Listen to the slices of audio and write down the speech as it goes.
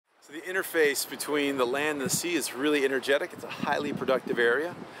So the interface between the land and the sea is really energetic. It's a highly productive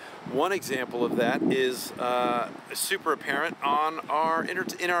area. One example of that is super apparent on our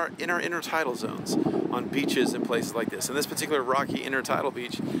intertidal zones, on beaches and places like this. In this particular rocky intertidal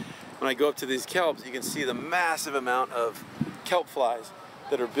beach, when I go up to these kelps, you can see the massive amount of kelp flies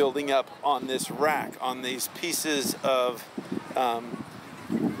that are building up on this rack, on these pieces of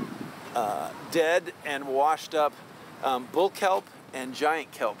dead and washed up bull kelp and giant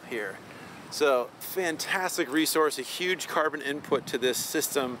kelp here. So fantastic resource, a huge carbon input to this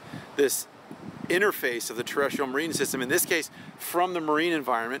system, this interface of the terrestrial marine system, in this case from the marine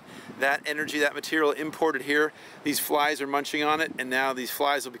environment. That energy, that material imported here, these flies are munching on it, and now these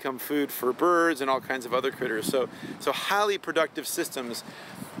flies will become food for birds and all kinds of other critters. So highly productive systems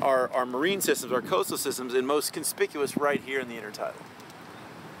are our marine systems, our coastal systems, and most conspicuous right here in the intertidal.